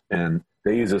 years, and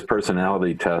they use this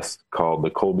personality test called the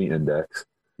Colby Index.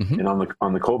 Mm-hmm. And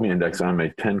on the Colby Index, I'm a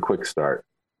 10 quick start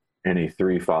and a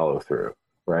 3 follow through,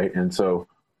 right? And so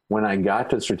when I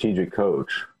got to strategic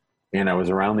coach and I was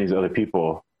around these other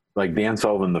people, like Dan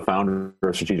Sullivan, the founder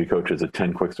of strategic coach, is a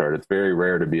 10 quick start. It's very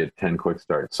rare to be a 10 quick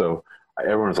start. So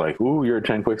everyone's like, "Ooh, you're a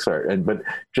 10 quick start." But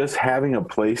just having a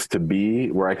place to be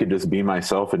where I could just be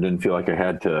myself and didn't feel like I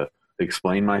had to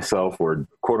explain myself or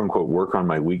quote unquote work on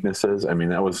my weaknesses. I mean,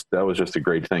 that was just a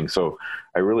great thing. So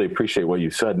I really appreciate what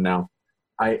you said. Now,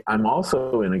 I'm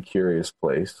also in a curious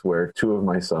place where 2 of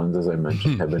my sons, as I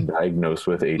mentioned, have been diagnosed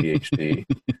with ADHD,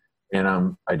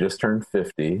 and I just turned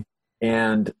 50,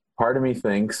 and part of me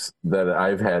thinks that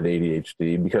I've had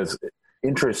ADHD because,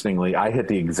 interestingly, I hit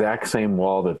the exact same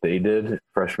wall that they did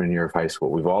freshman year of high school.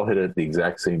 We've all hit it the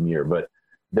exact same year, but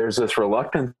there's this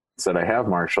reluctance that I have,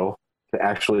 Marshall, to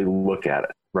actually look at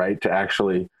it, right? To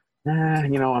actually,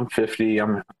 I'm 50.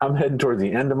 I'm heading towards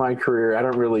the end of my career. I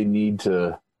don't really need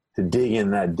to dig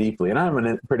in that deeply. And I'm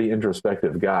a pretty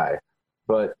introspective guy,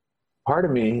 but part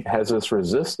of me has this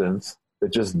resistance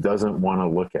that just doesn't want to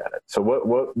look at it. So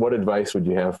what advice would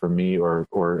you have for me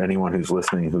or anyone who's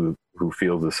listening who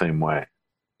feels the same way?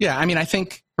 Yeah, I mean, I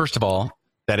think, first of all,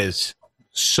 that is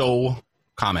so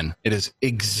common. It is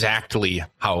exactly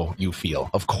how you feel.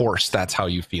 Of course, that's how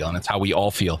you feel, and it's how we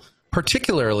all feel.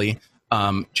 Particularly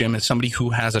Jim, as somebody who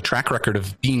has a track record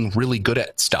of being really good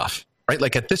at stuff, right?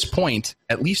 Like at this point,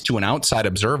 at least to an outside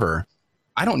observer,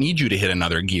 I don't need you to hit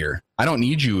another gear. I don't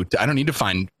need to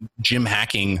find Jim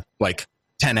hacking like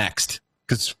 10x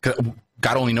because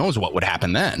God only knows what would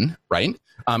happen then, right?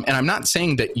 And I'm not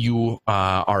saying that you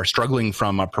are struggling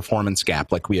from a performance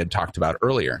gap like we had talked about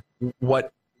earlier.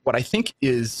 What I think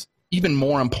is even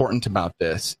more important about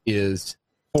this is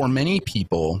for many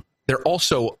people, they're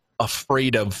also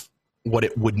afraid of what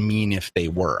it would mean if they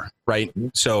were, right?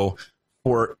 So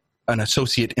for an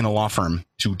associate in a law firm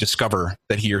to discover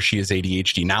that he or she is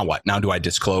ADHD, now what? Now do I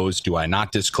disclose? Do I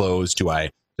not disclose?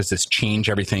 Does this change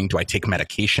everything? Do I take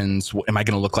medications? Am I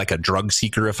going to look like a drug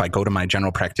seeker if I go to my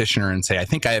general practitioner and say, I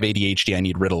think I have ADHD, I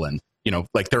need Ritalin?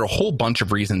 Like there are a whole bunch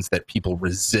of reasons that people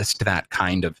resist that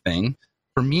kind of thing.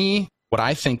 For me, what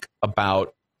I think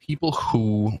about people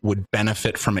who would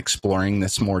benefit from exploring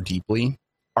this more deeply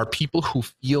are people who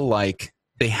feel like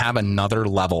they have another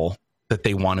level that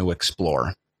they want to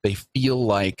explore. They feel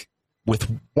like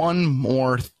with one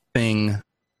more thing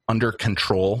under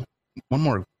control, one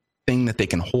more thing that they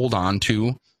can hold on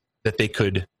to, that they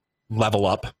could level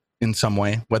up in some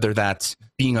way, whether that's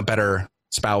being a better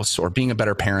spouse or being a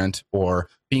better parent or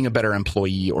being a better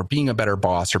employee or being a better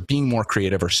boss or being more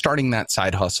creative or starting that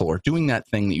side hustle or doing that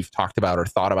thing that you've talked about or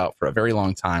thought about for a very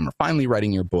long time or finally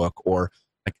writing your book or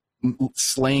like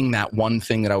slaying that one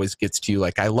thing that always gets to you.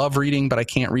 Like I love reading, but I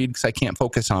can't read because I can't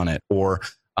focus on it. Or,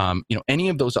 any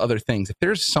of those other things. If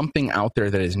there's something out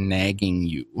there that is nagging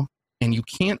you and you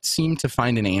can't seem to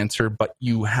find an answer, but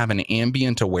you have an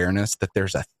ambient awareness that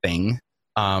there's a thing,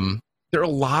 there are a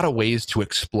lot of ways to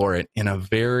explore it in a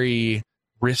very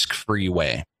risk-free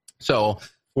way. So,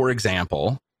 for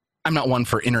example, I'm not one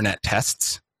for internet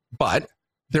tests, but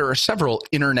there are several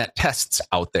internet tests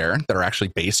out there that are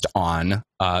actually based on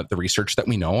the research that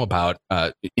we know about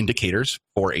indicators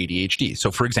for ADHD.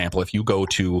 So, for example, if you go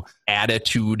to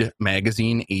Attitude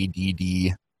Magazine,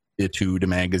 Attitude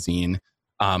Magazine,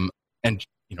 and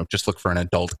just look for an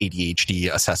adult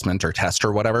ADHD assessment or test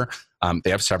or whatever, they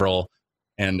have several,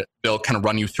 and they'll kind of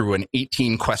run you through an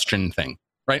 18-question thing,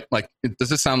 right? Like, does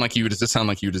this sound like you? Does this sound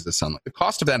like you? Does this sound like? The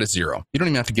cost of that is $0. You don't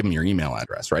even have to give them your email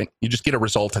address, right? You just get a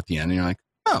result at the end, and you're like,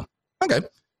 oh, okay,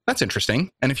 that's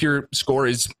interesting. And if your score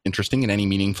is interesting in any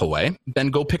meaningful way, then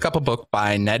go pick up a book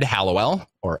by Ned Hallowell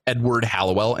or Edward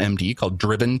Hallowell, MD, called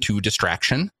Driven to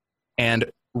Distraction, and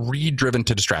read Driven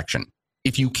to Distraction.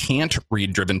 If you can't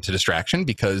read Driven to Distraction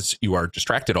because you are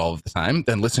distracted all of the time,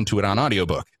 then listen to it on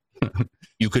audiobook.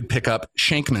 You could pick up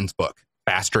Shankman's book,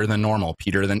 Faster Than Normal,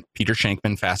 Peter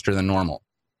Shankman, Faster Than Normal.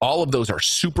 All of those are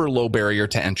super low barrier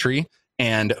to entry.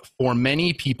 And for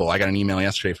many people, I got an email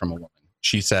yesterday from a woman.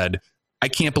 She said, I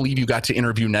can't believe you got to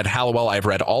interview Ned Hallowell. I've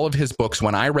read all of his books.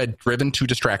 When I read Driven to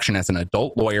Distraction as an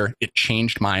adult lawyer, it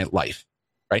changed my life,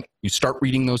 right? You start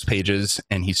reading those pages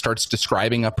and he starts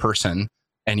describing a person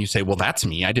and you say, well, that's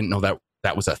me. I didn't know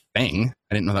that was a thing.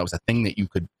 I didn't know that was a thing that you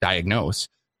could diagnose.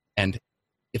 And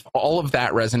if all of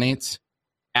that resonates,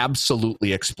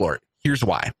 absolutely explore it. Here's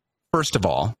why. First of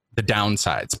all, the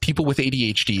downsides. People with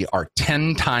ADHD are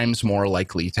 10 times more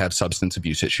likely to have substance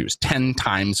abuse issues, 10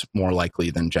 times more likely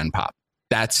than Gen Pop.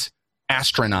 That's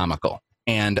astronomical.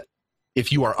 And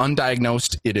if you are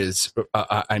undiagnosed, it is,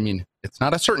 it's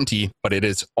not a certainty, but it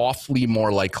is awfully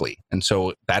more likely. And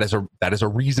so that is a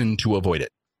reason to avoid it.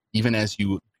 Even as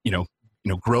you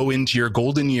grow into your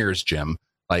golden years, Jim,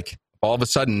 like all of a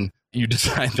sudden you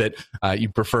decide that you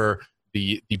prefer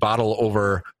the bottle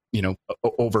over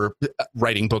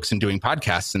writing books and doing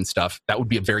podcasts and stuff. That would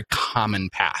be a very common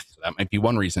path. So that might be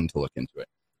one reason to look into it.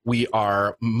 We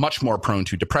are much more prone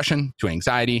to depression, to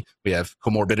anxiety. We have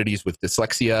comorbidities with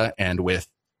dyslexia and with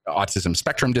autism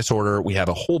spectrum disorder. We have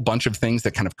a whole bunch of things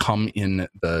that kind of come in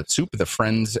the soup, the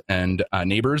friends and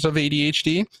neighbors of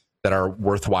ADHD that are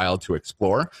worthwhile to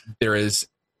explore. There is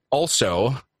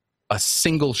also a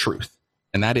single truth,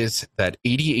 and that is that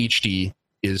ADHD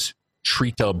is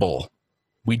treatable.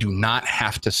 We do not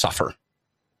have to suffer.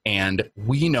 And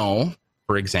we know,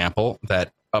 for example,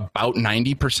 that about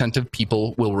 90% of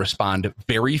people will respond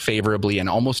very favorably and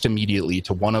almost immediately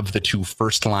to one of the two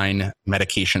first-line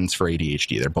medications for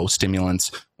ADHD. They're both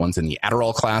stimulants. One's in the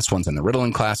Adderall class, one's in the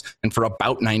Ritalin class. And for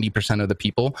about 90% of the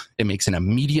people, it makes an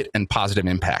immediate and positive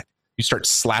impact. You start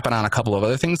slapping on a couple of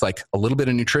other things like a little bit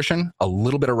of nutrition, a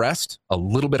little bit of rest, a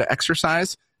little bit of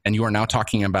exercise, and you are now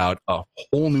talking about a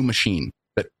whole new machine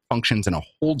that functions in a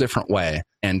whole different way.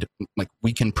 And like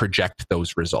we can project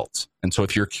those results. And so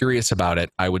if you're curious about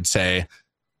it, I would say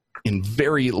in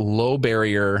very low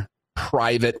barrier,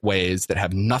 private ways that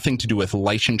have nothing to do with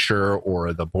licensure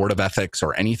or the board of ethics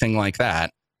or anything like that,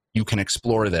 you can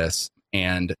explore this.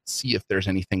 and see if there's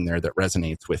anything there that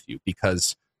resonates with you.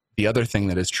 Because the other thing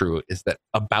that is true is that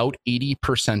about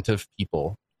 80% of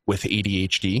people with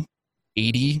ADHD,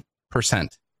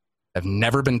 80% have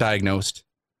never been diagnosed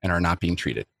and are not being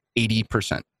treated. 80%.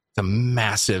 It's a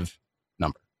massive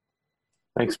number.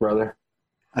 Thanks, brother.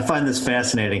 I find this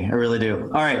fascinating. I really do.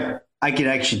 All right. I could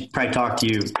actually probably talk to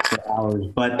you for hours,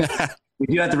 but we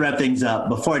do have to wrap things up.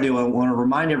 Before I do, I want to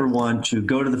remind everyone to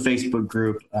go to the Facebook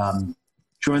group,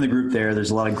 join the group there. There's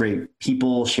a lot of great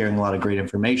people sharing a lot of great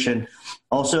information.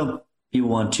 Also, if you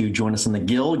want to join us in the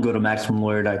guild, go to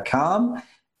MaximumLawyer.com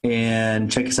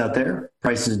and check us out there.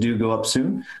 Prices do go up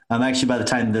soon. Actually, by the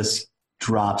time this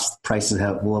drops, prices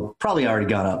will have probably already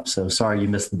gone up. So sorry you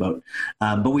missed the boat.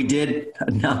 But we did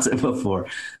announce it before.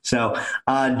 So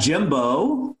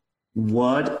Jimbo,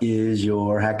 what is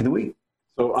your hack of the week?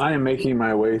 So I am making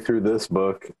my way through this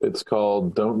book. It's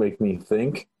called Don't Make Me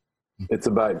Think. It's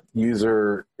about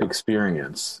user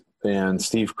experience. And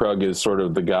Steve Krug is sort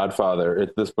of the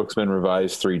godfather. This book's been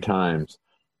revised 3 times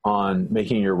on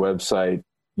making your website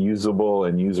usable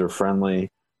and user-friendly.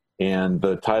 And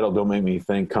the title, Don't Make Me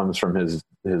Think, comes from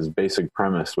his basic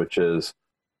premise, which is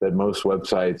that most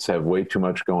websites have way too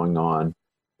much going on.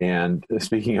 And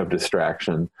speaking of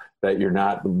distraction, that you're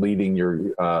not leading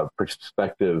your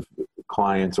prospective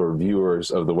clients or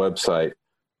viewers of the website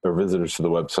or visitors to the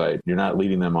website, you're not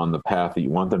leading them on the path that you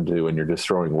want them to, and you're just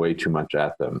throwing way too much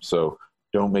at them. So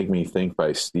Don't Make Me Think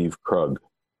by Steve Krug.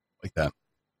 Like that.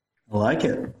 I like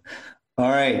it. All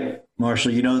right,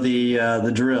 Marshall, you know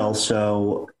the drill.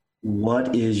 So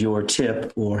what is your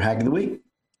tip or hack of the week?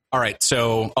 All right,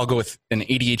 so I'll go with an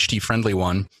ADHD-friendly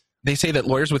one. They say that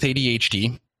lawyers with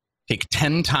ADHD take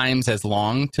 10 times as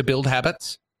long to build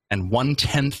habits and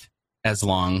 1/10 as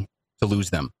long to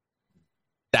lose them.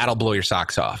 That'll blow your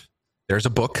socks off. There's a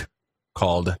book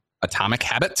called Atomic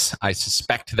Habits. I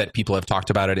suspect that people have talked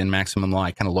about it in Maximum Law.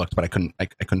 I kind of looked, but I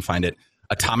couldn't find it.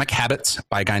 Atomic Habits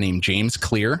by a guy named James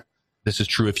Clear. This is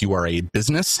true if you are a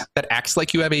business that acts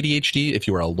like you have ADHD, if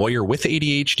you are a lawyer with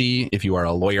ADHD, if you are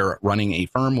a lawyer running a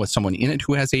firm with someone in it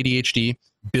who has ADHD.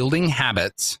 Building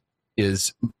habits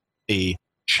is a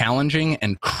challenging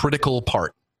and critical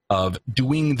part of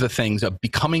doing the things, of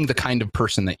becoming the kind of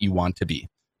person that you want to be.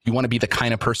 If you want to be the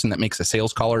kind of person that makes a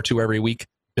sales call or 2 every week,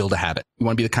 build a habit. You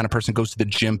want to be the kind of person who goes to the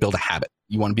gym, build a habit.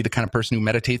 You want to be the kind of person who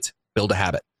meditates, build a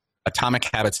habit. Atomic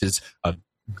Habits is a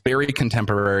very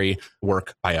contemporary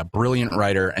work by a brilliant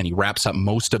writer, and he wraps up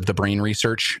most of the brain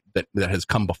research that has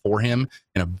come before him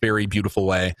in a very beautiful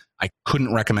way. I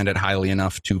couldn't recommend it highly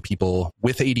enough to people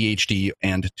with ADHD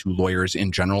and to lawyers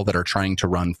in general that are trying to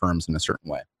run firms in a certain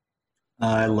way.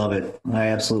 I love it. I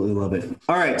absolutely love it.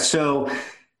 All right, so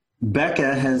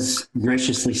Becca has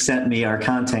graciously sent me our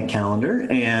content calendar,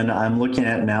 and I'm looking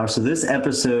at it now. So this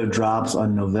episode drops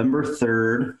on November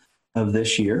 3rd of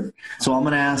this year. So I'm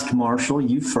going to ask Marshall,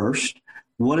 you first.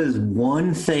 What is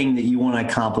one thing that you want to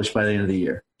accomplish by the end of the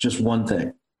year? Just one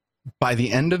thing. By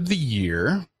the end of the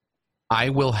year, I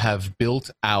will have built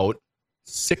out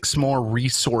 6 more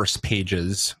resource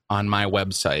pages on my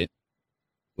website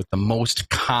with the most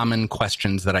common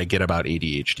questions that I get about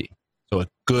ADHD. So a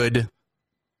good,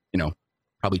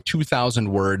 probably 2,000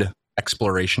 word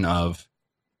exploration of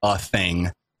a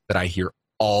thing that I hear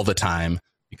all the time.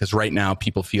 Because right now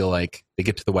people feel like they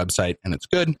get to the website and it's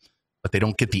good, but they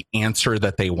don't get the answer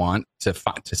that they want to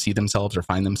see themselves or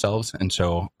find themselves. And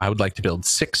so I would like to build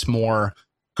 6 more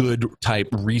good type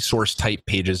resource type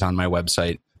pages on my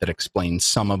website that explain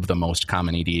some of the most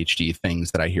common ADHD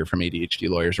things that I hear from ADHD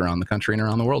lawyers around the country and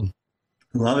around the world.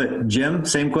 Love it. Jim,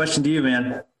 same question to you,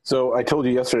 man. So I told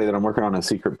you yesterday that I'm working on a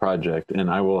secret project, and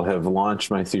I will have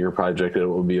launched my secret project. It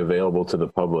will be available to the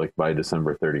public by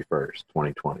December 31st,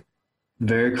 2020.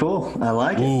 Very cool. I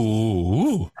like it.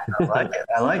 Ooh.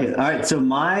 I like it. All right. So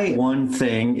my one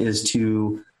thing is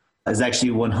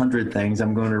actually 100 things.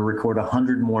 I'm going to record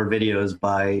 100 more videos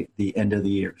by the end of the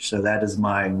year. So that is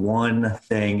my one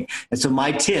thing. And so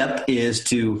my tip is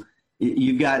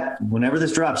whenever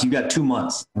this drops, you've got 2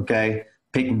 months. Okay.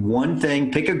 Pick one thing,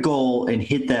 pick a goal, and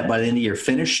hit that by the end of the year.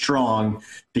 Finish strong,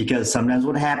 because sometimes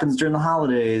what happens during the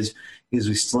holidays is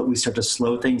we start to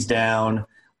slow things down.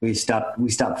 We stop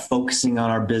focusing on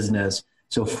our business.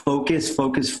 So focus,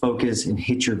 and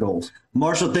hit your goals.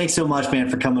 Marshall, thanks so much, man,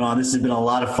 for coming on. This has been a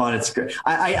lot of fun. It's great.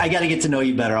 I got to get to know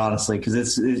you better, honestly,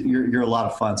 because you're a lot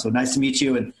of fun. So nice to meet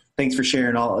you, and thanks for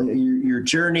sharing all your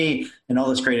journey and all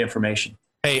this great information.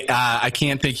 Hey, I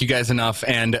can't thank you guys enough.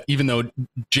 And even though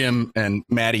Jim and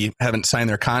Maddie haven't signed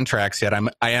their contracts yet,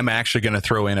 I am actually going to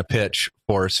throw in a pitch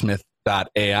for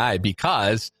Smith.ai,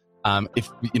 because if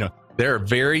there are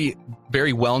very,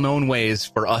 very well-known ways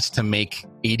for us to make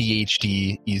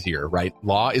ADHD easier, right?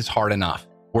 Law is hard enough.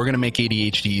 We're going to make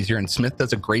ADHD easier. And Smith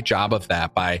does a great job of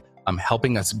that by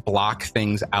helping us block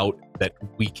things out that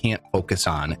we can't focus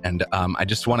on. And I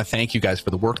just want to thank you guys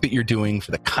for the work that you're doing,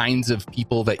 for the kinds of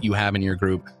people that you have in your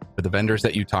group, for the vendors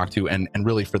that you talk to, and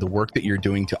really for the work that you're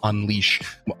doing to unleash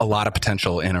a lot of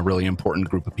potential in a really important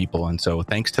group of people. And so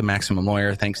thanks to Maximum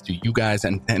Lawyer, thanks to you guys,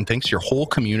 and thanks to your whole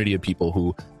community of people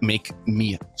who make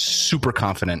me super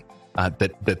confident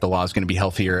that the law is going to be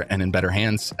healthier and in better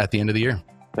hands at the end of the year.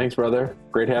 Thanks, brother.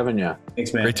 Great having you.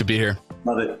 Thanks, man. Great to be here.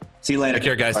 Love it. See you later. Take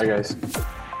care, guys. Bye, guys.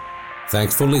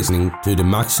 Thanks for listening to the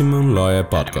Maximum Lawyer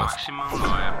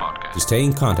Podcast. To stay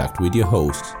in contact with your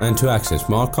hosts and to access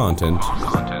more content,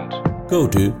 go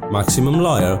to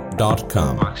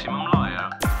MaximumLawyer.com.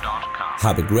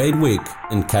 Have a great week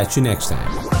and catch you next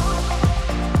time.